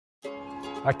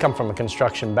I come from a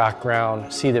construction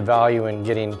background, see the value in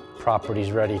getting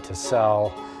properties ready to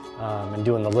sell and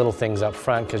doing the little things up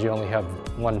front because you only have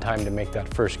one time to make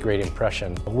that first great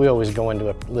impression. We always go into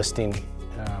a listing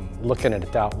looking at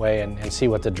it that way and see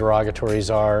what the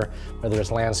derogatories are, whether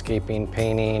it's landscaping,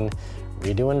 painting,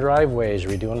 redoing driveways,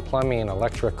 redoing plumbing,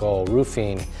 electrical,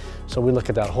 roofing. So we look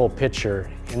at that whole picture.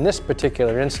 In this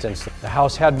particular instance, the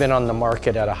house had been on the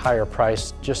market at a higher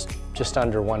price, just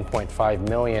under 1.5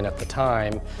 million at the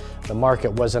time. The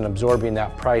market wasn't absorbing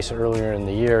that price earlier in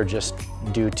the year just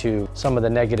due to some of the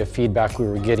negative feedback we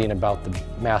were getting about the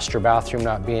master bathroom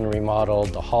not being remodeled,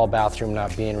 the hall bathroom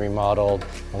not being remodeled,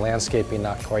 the landscaping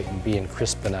not quite being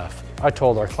crisp enough. I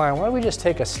told our client, why don't we just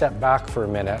take a step back for a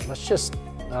minute? Let's just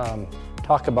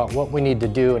talk about what we need to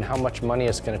do and how much money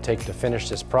it's going to take to finish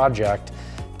this project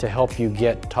to help you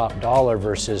get top dollar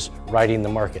versus riding the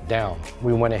market down.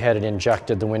 We went ahead and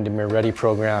injected the Windermere Ready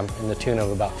program in the tune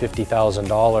of about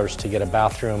 $50,000 to get a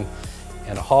bathroom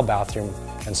and a hall bathroom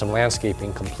and some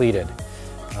landscaping completed.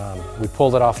 We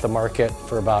pulled it off the market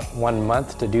for about 1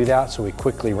 month to do that, so we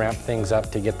quickly ramped things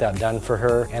up to get that done for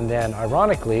her. And then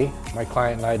ironically, my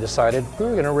client and I decided we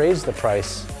were going to raise the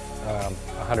price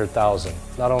 $100,000,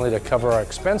 not only to cover our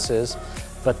expenses,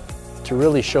 but to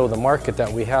really show the market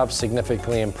that we have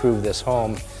significantly improved this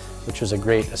home, which was a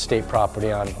great estate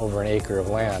property on over an acre of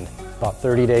land. About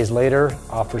 30 days later,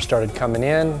 offers started coming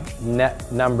in. Net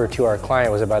number to our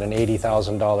client was about an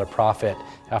 $80,000 profit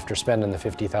after spending the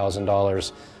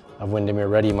 $50,000 of Windermere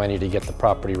Ready money to get the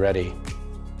property ready.